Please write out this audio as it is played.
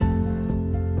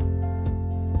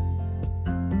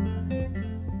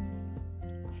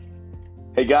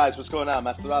Hey guys, what's going on?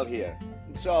 Master Al here.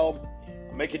 So,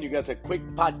 I'm making you guys a quick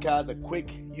podcast, a quick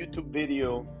YouTube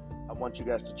video. I want you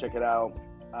guys to check it out.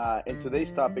 And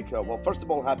today's topic, well, first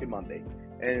of all, happy Monday.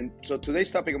 And so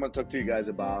today's topic, I'm going to talk to you guys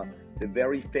about the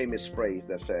very famous phrase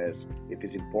that says, if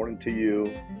it's important to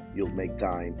you, you'll make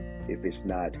time. If it's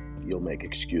not, you'll make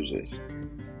excuses.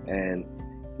 And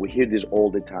we hear this all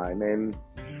the time, and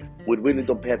we really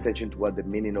don't pay attention to what the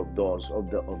meaning of those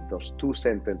two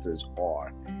sentences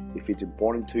are. If it's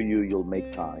important to you, you'll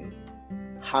make time.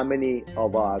 How many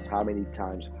of us, how many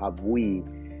times have we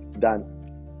done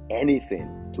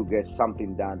anything to get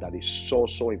something done that is so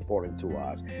important to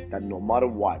us that no matter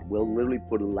what, we'll literally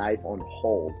put life on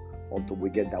hold until we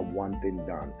get that one thing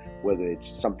done, whether it's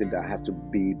something that has to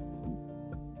be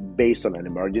based on an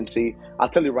emergency. I'll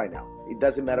tell you right now, it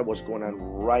doesn't matter what's going on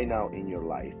right now in your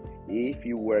life. If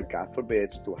you were, God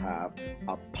forbid, to have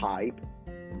a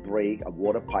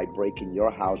water pipe break in your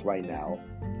house right now,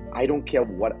 I don't care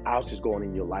what else is going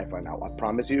in your life right now. I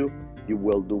promise you, you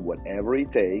will do whatever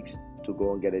it takes to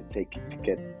go and get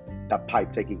that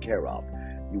pipe taken care of.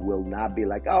 You will not be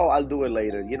like, oh, I'll do it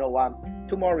later. You know what?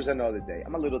 Tomorrow's another day.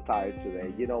 I'm a little tired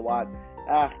today. You know what?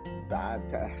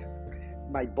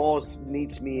 My boss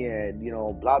needs me, and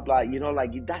blah blah.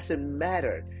 It doesn't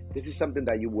matter. This is something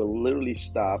that you will literally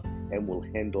stop and will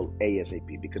handle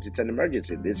ASAP because it's an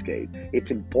emergency in this case.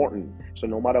 It's important. So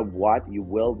no matter what, you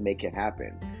will make it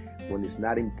happen. When it's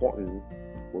not important,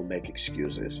 we'll make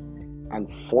excuses.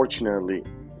 Unfortunately,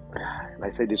 I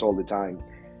say this all the time,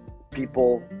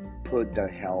 people put their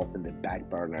health in the back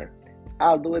burner.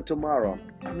 I'll do it tomorrow.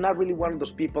 I'm not really one of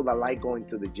those people that like going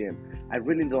to the gym. I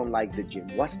really don't like the gym.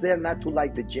 What's there not to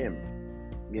like the gym?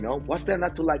 What's there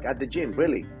not to like at the gym,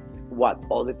 really? What,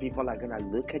 other people are gonna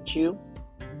look at you?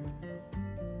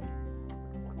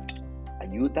 Are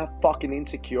you that fucking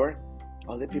insecure?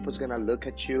 Other people's gonna look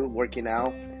at you working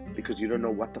out because you don't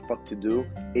know what the fuck to do?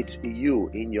 It's you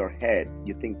in your head.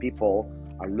 You think people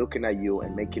are looking at you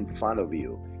and making fun of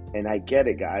you. And I get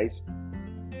it, guys.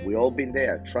 We all been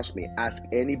there. Trust me. Ask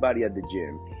anybody at the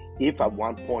gym if at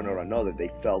one point or another they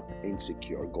felt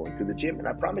insecure going to the gym. And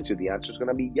I promise you the answer is going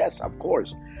to be yes, of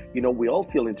course. We all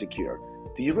feel insecure.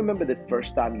 Do you remember the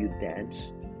first time you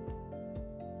danced?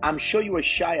 I'm sure you were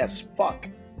shy as fuck.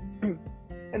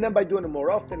 And then by doing it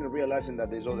more often and realizing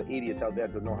that there's other idiots out there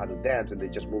that know how to dance and they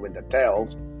just moving their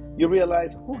tails, you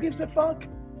realize, who gives a fuck?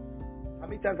 How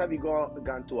many times have you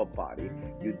gone to a party,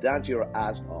 you dance your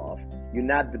ass off, you're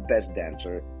not the best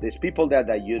dancer, there's people there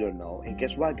that you don't know, and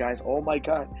guess what, guys? Oh my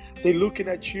God, they're looking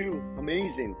at you,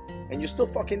 amazing, and you still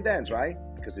fucking dance, right?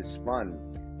 Because it's fun,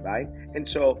 right? And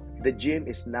so the gym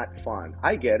is not fun.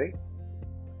 I get it.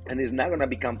 And it's not going to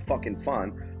become fucking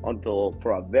fun until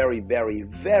for a very, very,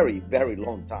 very, very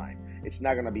long time. It's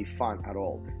not going to be fun at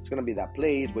all. It's going to be that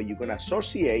place where you're going to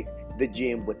associate the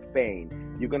gym with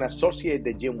pain. You're going to associate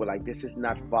the gym with this is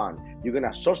not fun. You're going to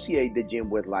associate the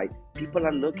gym with people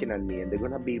are looking at me and they're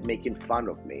going to be making fun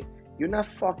of me. You're not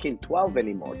fucking 12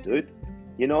 anymore, dude.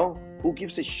 Who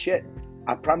gives a shit?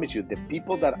 I promise you, the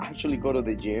people that actually go to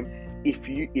the gym, if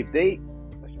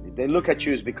they look at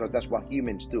you, it's because that's what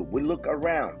humans do. We look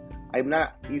around.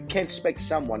 You can't expect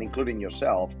someone, including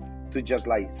yourself, to just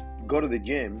go to the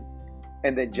gym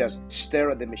and then just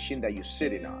stare at the machine that you're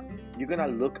sitting on. You're gonna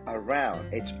look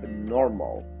around. It's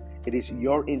normal. It is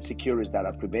your insecurities that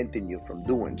are preventing you from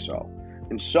doing so.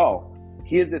 And so,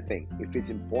 here's the thing. If it's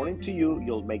important to you,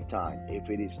 you'll make time. If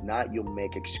it is not, you'll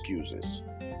make excuses.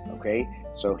 Okay?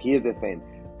 So here's the thing.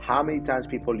 How many times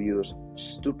people use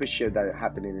stupid shit that are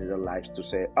happening in their lives to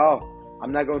say, oh,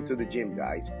 I'm not going to the gym,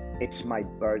 guys. It's my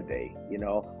birthday,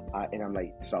 and I'm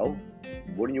like, so?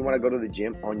 Wouldn't you want to go to the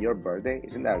gym on your birthday?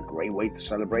 Isn't that a great way to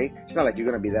celebrate? It's not like you're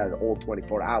going to be there all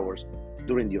 24 hours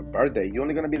during your birthday. You're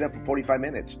only going to be there for 45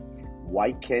 minutes.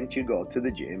 Why can't you go to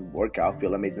the gym, work out,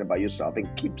 feel amazing about yourself,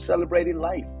 and keep celebrating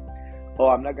life? Oh,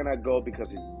 I'm not going to go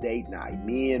because it's date night.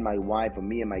 Me and my wife or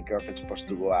me and my girlfriend supposed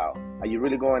to go out. Are you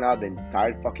really going out the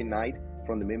entire fucking night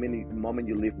from the moment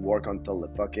you leave work until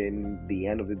the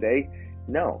end of the day?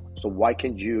 No. So why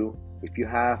can't you, if you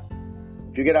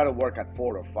get out of work at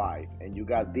 4 or 5 and you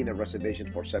got dinner reservations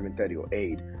for 7:30 or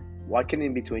 8, why can't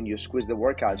in between you squeeze the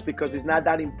workouts? Because it's not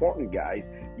that important, guys.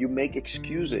 You make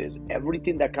excuses.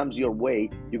 Everything that comes your way,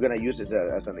 you're going to use it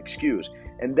as an excuse.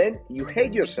 And then you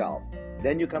hate yourself.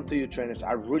 Then you come to your trainers,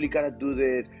 I really got to do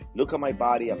this. Look at my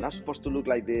body. I'm not supposed to look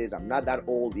like this. I'm not that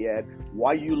old yet.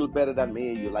 Why you look better than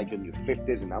me? You're in your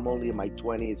 50s and I'm only in my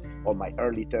 20s or my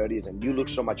early 30s and you look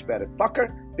so much better.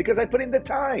 Fucker, because I put in the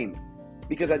time.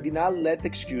 Because I did not let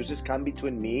excuses come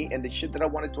between me and the shit that I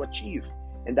wanted to achieve.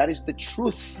 And that is the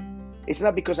truth. It's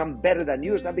not because I'm better than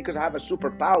you. It's not because I have a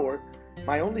superpower.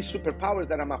 My only superpower is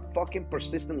that I'm a fucking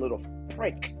persistent little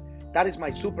prick. That is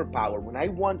my superpower. When I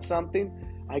want something,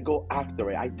 I go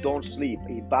after it. I don't sleep.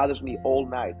 It bothers me all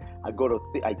night.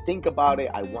 I think about it.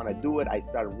 I want to do it. I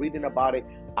start reading about it.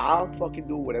 I'll fucking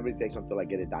do whatever it takes until I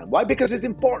get it done. Why? Because it's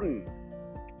important.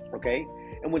 Okay?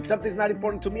 And when something's not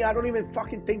important to me, I don't even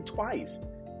fucking think twice.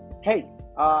 Hey,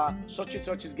 such and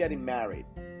such is getting married.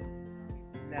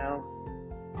 Now,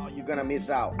 you're gonna miss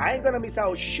out. I ain't gonna miss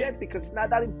out shit because it's not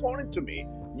that important to me.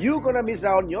 You're gonna miss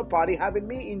out on your party having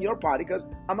me in your party because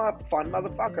I'm a fun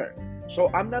motherfucker. So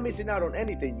I'm not missing out on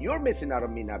anything. You're missing out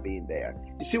on me not being there.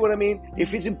 You see what I mean?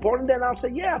 If it's important, then I'll say,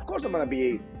 yeah, of course I'll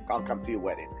come to your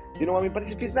wedding. You know what I mean? But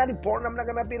if it's not important, I'm not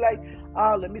gonna be like,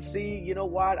 let me see, you know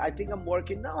what? I think I'm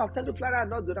working. No, I'll tell you flat out,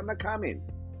 no, dude, I'm not coming.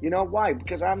 You know why?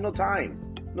 Because I have no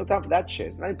time. No time for that shit.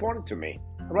 It's not important to me.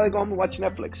 I'd rather go home and watch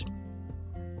Netflix.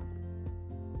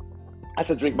 As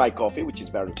I drink my coffee, which is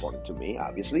very important to me,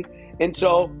 obviously. And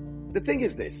so the thing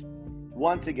is this.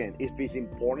 Once again, if it's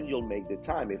important, you'll make the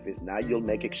time. If it's not, you'll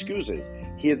make excuses.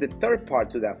 Here's the third part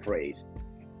to that phrase.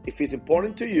 If it's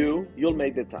important to you, you'll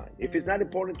make the time. If it's not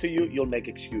important to you, you'll make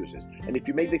excuses. And if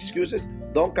you make the excuses,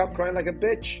 don't come crying like a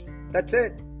bitch. That's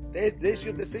it. There's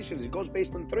your decision. It goes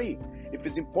based on 3. If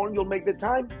it's important, you'll make the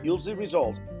time, you'll see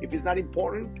results. If it's not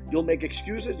important, you'll make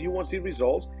excuses, you won't see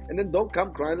results. And then don't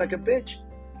come crying like a bitch.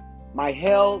 My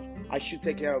health, I should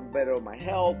take care of better of my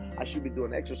health. I should be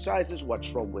doing exercises.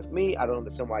 What's wrong with me? I don't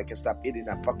understand why I can stop eating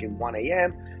at fucking 1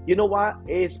 a.m. You know what?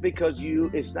 It's because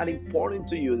it's not important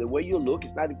to you. The way you look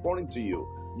is not important to you.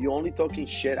 You're only talking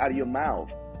shit out of your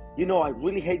mouth. You know, I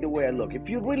really hate the way I look. If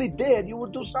you really did, you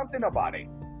would do something about it.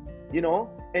 You know?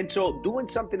 And so doing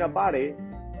something about it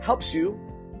helps you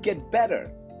get better.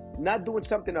 Not doing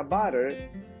something about it,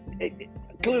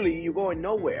 clearly you're going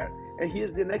nowhere. And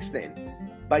here's the next thing.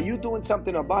 By you doing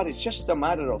something about it, it's just a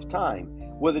matter of time.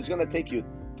 Whether it's going to take you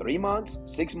 3 months,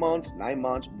 6 months, 9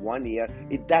 months, 1 year,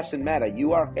 it doesn't matter.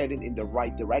 You are heading in the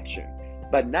right direction.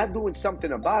 But not doing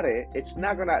something about it, it's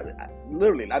not going to,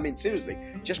 literally, I mean, seriously,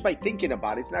 just by thinking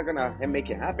about it, it's not going to make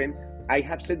it happen. I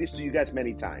have said this to you guys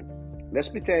many times. Let's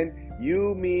pretend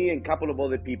you, me, and a couple of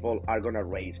other people are going to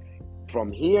race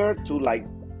from here to like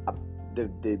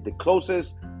the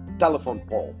closest telephone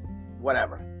pole,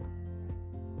 whatever.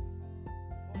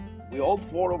 We all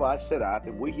 4 of us set up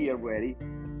and we're here ready.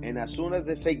 And as soon as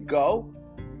they say go,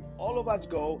 all of us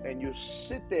go, and you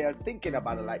sit there thinking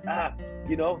about it like,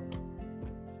 you know,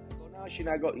 go now, should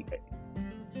I go?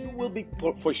 You will be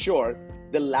for sure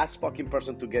the last fucking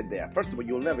person to get there. First of all,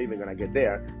 you're never even gonna get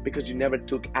there because you never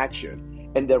took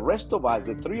action. And the rest of us,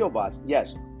 the 3 of us,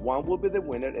 yes, one will be the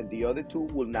winner and the other 2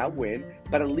 will not win,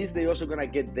 but at least they're also gonna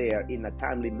get there in a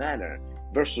timely manner.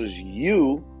 Versus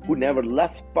you, who never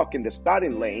left fucking the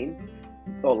starting lane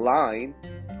or line,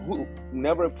 who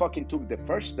never fucking took the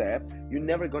first step, you're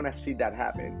never gonna see that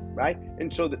happen, right?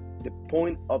 And so the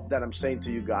point of that I'm saying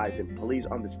to you guys, and please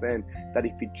understand that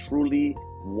if you truly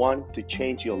want to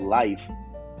change your life,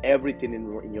 everything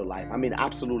in your life, I mean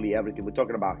absolutely everything, we're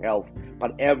talking about health,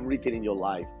 but everything in your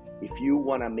life, if you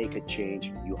want to make a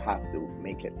change, you have to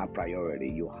make it a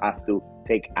priority. You have to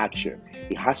take action.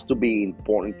 It has to be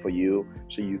important for you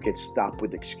so you can stop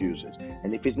with excuses.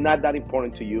 And if it's not that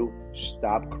important to you,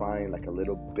 stop crying like a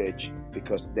little bitch,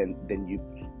 because then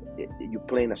you're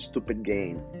playing a stupid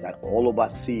game that all of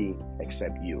us see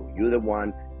except you. You're the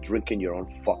one drinking your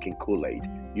own fucking Kool-Aid.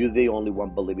 You're the only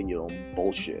one believing your own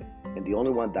bullshit. And the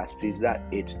only one that sees that,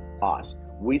 it's us.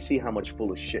 We see how much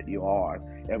full of shit you are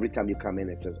every time you come in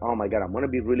and says, oh my God, I'm going to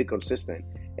be really consistent.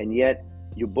 And yet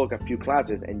you book a few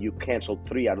classes and you cancel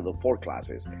 3 out of the 4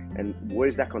 classes. And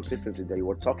where's that consistency that you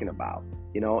were talking about?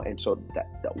 You know, and so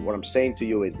that what I'm saying to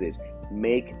you is this: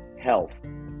 make health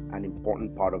an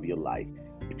important part of your life.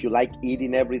 If you like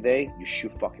eating every day, you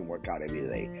should fucking work out every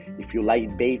day. If you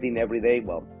like bathing every day,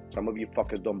 well, some of you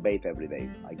fuckers don't bathe every day.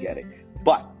 I get it.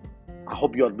 But I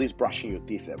hope you're at least brushing your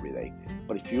teeth every day.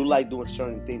 But if you like doing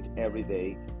certain things every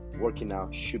day, working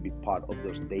out should be part of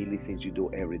those daily things you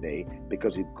do every day,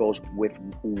 because it goes with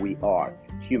who we are,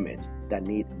 humans that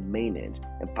need maintenance.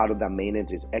 And part of that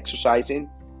maintenance is exercising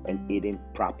and eating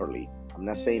properly. I'm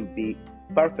not saying be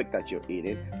perfect at your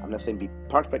eating. I'm not saying be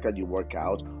perfect at your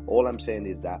workouts. All I'm saying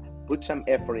is that put some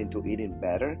effort into eating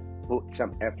better, put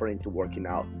some effort into working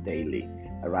out daily.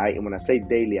 All right. And when I say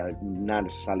daily, I not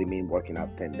necessarily mean working out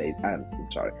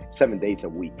 7 days a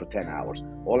week for 10 hours.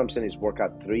 All I'm saying is work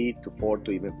out 3 to 4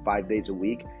 to even 5 days a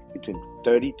week, between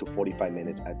 30 to 45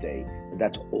 minutes a day. And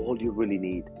that's all you really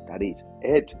need. That is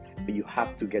it. But you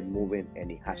have to get moving,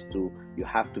 and you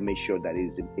have to make sure that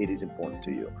it is important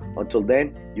to you. Until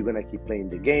then, you're going to keep playing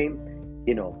the game.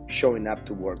 showing up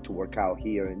to work out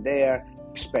here and there,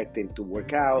 expecting to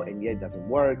work out, and yet it doesn't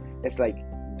work. It's like,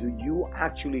 do you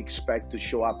actually expect to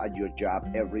show up at your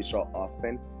job every so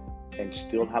often and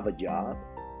still have a job?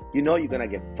 You're gonna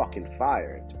get fucking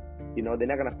fired. They're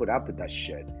not gonna put up with that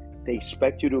shit. They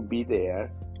expect you to be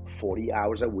there 40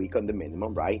 hours a week on the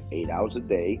minimum, right? 8 hours a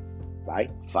day,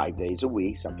 right? 5 days a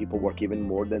week. Some people work even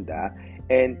more than that.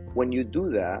 And when you do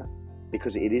that,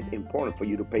 because it is important for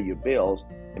you to pay your bills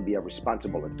and be a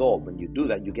responsible adult, when you do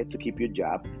that, you get to keep your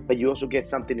job, but you also get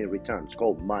something in return. It's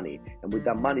called money. And with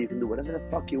that money, you can do whatever the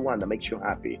fuck you want that makes you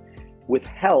happy. With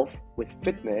health, with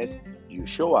fitness, you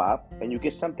show up and you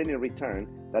get something in return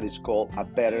that is called a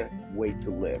better way to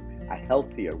live, a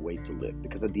healthier way to live.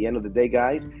 Because at the end of the day,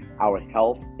 guys, our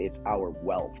health is our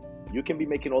wealth. You can be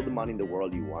making all the money in the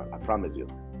world you want, I promise you.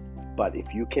 But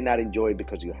if you cannot enjoy it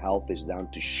because your health is down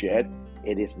to shit,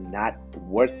 it is not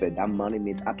worth it. That money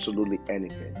means absolutely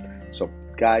anything. So,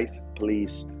 guys,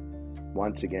 please,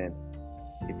 once again,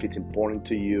 if it's important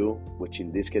to you, which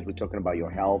in this case we're talking about your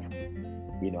health,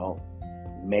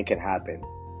 make it happen.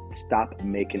 Stop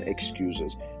making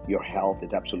excuses. Your health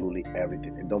is absolutely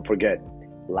everything. And don't forget,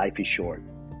 life is short.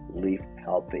 Live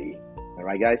healthy. All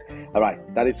right, guys? All right,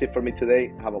 that is it for me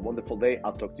today. Have a wonderful day.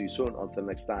 I'll talk to you soon. Until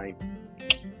next time,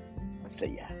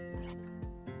 see ya.